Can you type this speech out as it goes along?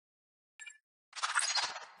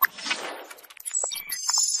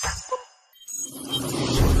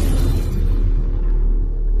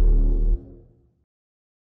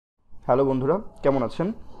Hello বন্ধুরা, কেমন আছেন?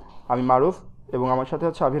 আমি মারুফ এবং আমার সাথে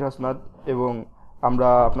আছে আবির হাসনাত। এবং আমরা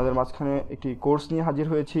আপনাদের মাঝখানে একটি কোর্স নিয়ে হাজির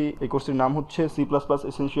হয়েছি। এই কোর্সটির নাম হচ্ছে C++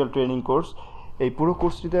 এসেনশিয়াল ট্রেনিং কোর্স। এই পুরো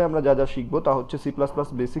কোর্সটিতে আমরা যা যা শিখবো তা হচ্ছে C++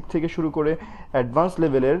 বেসিক থেকে শুরু করে অ্যাডভান্স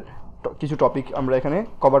লেভেলের কিছু টপিক আমরা এখানে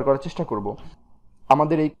কভার করার চেষ্টা করব।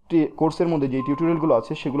 আমাদের এই কোর্সের মধ্যে যে টিউটোরিয়ালগুলো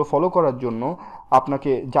আছে সেগুলো ফলো করার জন্য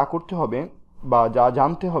আপনাকে যা করতে হবে বা যা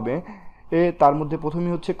জানতে হবে তার মধ্যে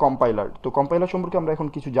প্রথমেই হচ্ছে কম্পাইলার। তো কম্পাইলার সম্পর্কে আমরা এখন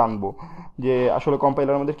কিছু জানবো, যে আসলে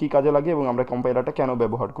কম্পাইলার আমাদের কী কাজে লাগে এবং আমরা কম্পাইলারটা কেন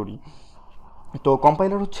ব্যবহার করি। তো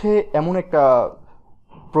কম্পাইলার হচ্ছে এমন একটা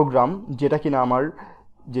প্রোগ্রাম যেটা কিনা আমার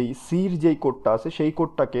যেই সির যেই কোডটা আছে সেই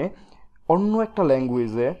কোডটাকে অন্য একটা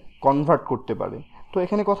ল্যাঙ্গুয়েজে কনভার্ট করতে পারে। তো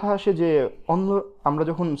এখানে কথা আসে যে অন্য আমরা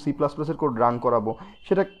যখন C++-এর কোড রান করাবো,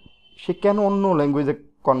 সেটা সে কেন অন্য ল্যাঙ্গুয়েজে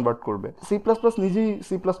কনভার্ট করবে? C++ নিজেই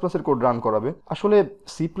C++-এর কোড রান করাবে। আসলে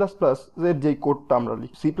C++-এর যেই কোডটা আমরা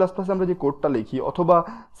লিখি, C++-এ আমরা যে কোডটা লিখি, অথবা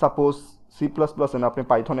সাপোজ C++-এ না আপনি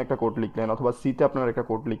পাইথনে একটা কোড লিখলেন অথবা সিতে আপনার একটা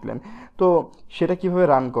কোড লিখলেন, তো সেটা কিভাবে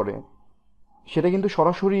রান করে সেটা কিন্তু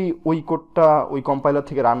সরাসরি ওই কোডটা ওই কম্পাইলার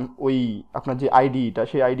থেকে রান, ওই আপনার যে আইডিটা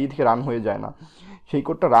সেই আইডি থেকে রান হয়ে যায় না। সেই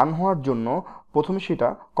কোডটা রান হওয়ার জন্য প্রথমে সেটা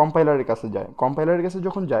কম্পাইলারের কাছে যায়। কম্পাইলারের কাছে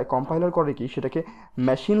যখন যায়, কম্পাইলার করে কি, সেটাকে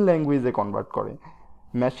মেশিন ল্যাঙ্গুয়েজে কনভার্ট করে।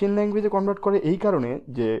 মেশিন ল্যাঙ্গুয়েজে কনভার্ট করে এই কারণে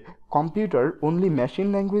যে কম্পিউটার অনলি মেশিন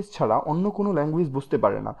ল্যাঙ্গুয়েজ ছাড়া অন্য কোনো ল্যাঙ্গুয়েজ বুঝতে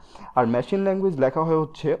পারে না। আর মেশিন ল্যাঙ্গুয়েজ লেখা হয়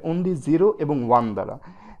হচ্ছে অনলি 0 এবং 1 দ্বারা।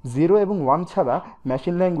 0 এবং 1 ছাড়া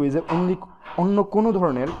মেশিন ল্যাঙ্গুয়েজে অন্য কোনো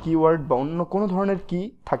ধরনের কিওয়ার্ড বা অন্য কোনো ধরনের কি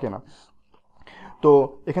থাকে না। তো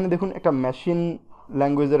এখানে দেখুন, একটা মেশিন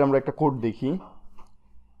ল্যাঙ্গুয়েজের আমরা একটা কোড দেখি।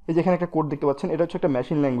 এই যে এখানে একটা কোড দেখতে পাচ্ছেন, এটা হচ্ছে একটা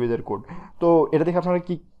মেশিন ল্যাঙ্গুয়েজের কোড। তো এটা দেখে আপনারা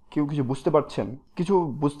কি কেউ কিছু বুঝতে পারছেন? কিছু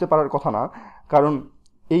বুঝতে পারার কথা না, কারণ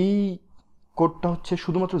এই কোডটা হচ্ছে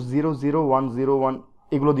শুধুমাত্র 0 0 1 0 1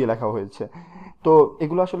 এগুলো দিয়ে লেখা হয়েছে। তো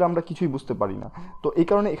এগুলো আসলে আমরা কিছুই বুঝতে পারি না। তো এই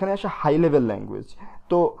কারণে এখানে আসে হাই লেভেল ল্যাঙ্গুয়েজ।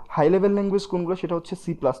 তো হাই লেভেল ল্যাঙ্গুয়েজ কোনগুলো? সেটা হচ্ছে C++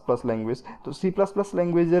 ল্যাঙ্গুয়েজ। তো C++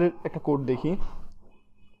 ল্যাঙ্গুয়েজের একটা কোড দেখি,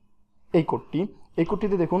 এই কোডটি। এই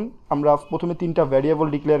কোডটিতে দেখুন, আমরা প্রথমে 3টা ভ্যারিয়েবল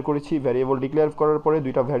ডিক্লেয়ার করেছি। ভ্যারিয়েবল ডিক্লেয়ার করার পরে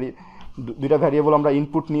দুইটা ভ্যারিয়েবল আমরা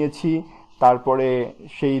ইনপুট নিয়েছি। তারপরে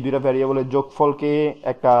সেই দুইটা ভ্যারিয়েবলের যোগফলকে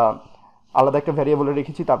একটা আলাদা একটা ভ্যারিয়েবলে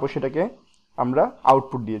রেখেছি, তারপর সেটাকে আমরা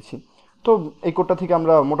আউটপুট দিয়েছি। তো এই কোডটা থেকে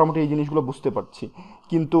আমরা মোটামুটি এই জিনিসগুলো বুঝতে পারছি।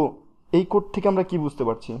 কিন্তু এই কোড থেকে আমরা কি বুঝতে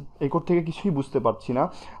পারছি? এই কোড থেকে কিছুই বুঝতে পারছি না।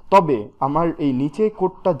 তবে আমার এই নিচে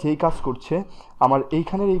কোডটা যেই কাজ করছে, আমার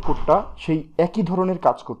এইখানের এই কোডটা সেই একই ধরনের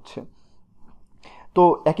কাজ করছে। তো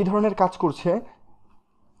একই ধরনের কাজ করছে,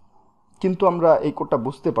 কিন্তু আমরা এই কোডটা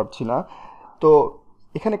বুঝতে পারছি না। তো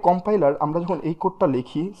এখানে কম্পাইলার, আমরা যখন এই কোডটা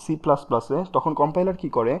লিখি C++-এ, তখন কম্পাইলার কি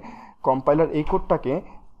করে? কম্পাইলার এই কোডটাকে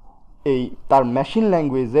এই তার মেশিন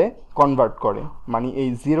ল্যাঙ্গুয়েজে কনভার্ট করে, মানে এই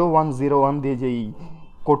 0 1 0 1 দিয়ে যেই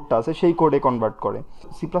কোডটা আছে সেই কোডে কনভার্ট করে।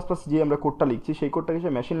 C++ যে আমরা কোডটা লিখছি সেই কোডটাকে সে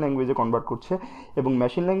মেশিন ল্যাঙ্গুয়েজে কনভার্ট করছে, এবং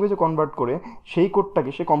মেশিন ল্যাঙ্গুয়েজে কনভার্ট করে সেই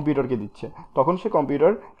কোডটাকে সে কম্পিউটারকে দিচ্ছে। তখন সে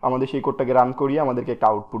কম্পিউটার আমাদের সেই কোডটাকে রান করিয়ে আমাদেরকে একটা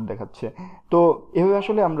আউটপুট দেখাচ্ছে। তো এভাবে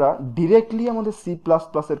আসলে আমরা ডিরেক্টলি আমাদের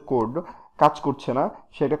C++-এর কোড কাজ করছে না,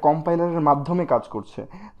 সেটা কম্পাইলারের মাধ্যমে কাজ করছে।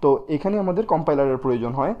 তো এখানে আমাদের কম্পাইলারের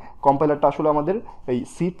প্রয়োজন হয়। কম্পাইলারটা আসলে আমাদের এই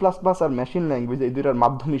C++ আর মেশিন ল্যাঙ্গুয়েজ এই দুইটার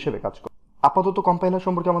মাধ্যম হিসেবে কাজ করে। আপাতত কম্পাইলার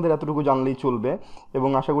সম্পর্কে আমাদের এতটুকু জানলেই চলবে, এবং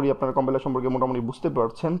আশা করি আপনারা কম্পাইলার সম্পর্কে মোটামুটি বুঝতে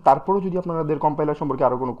পারছেন। তারপরেও যদি আপনাদের কম্পাইলার সম্পর্কে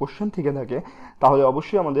আরও কোনো কোশ্চেন থেকে থাকে, তাহলে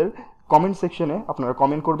অবশ্যই আমাদের কমেন্ট সেকশনে আপনারা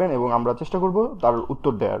কমেন্ট করবেন এবং আমরা চেষ্টা করব তার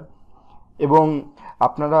উত্তর দেওয়ার। এবং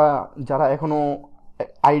আপনারা যারা এখনও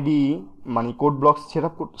আইডি মানে কোড ব্লকস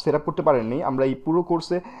সেট আপ করতে পারেননি, আমরা এই পুরো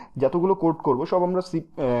কোর্সে যতগুলো কোড করব সব আমরা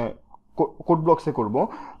কোড ব্লকসে করব।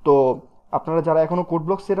 তো আপনারা যারা এখনও কোড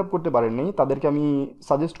ব্লক সেট আপ করতে পারেননি, তাদেরকে আমি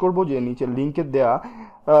সাজেস্ট করব যে নিচের লিঙ্কের দেওয়া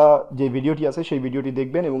যে ভিডিওটি আছে সেই ভিডিওটি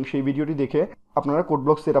দেখবেন, এবং সেই ভিডিওটি দেখে আপনারা কোড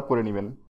ব্লক সেট আপ করে নেবেন।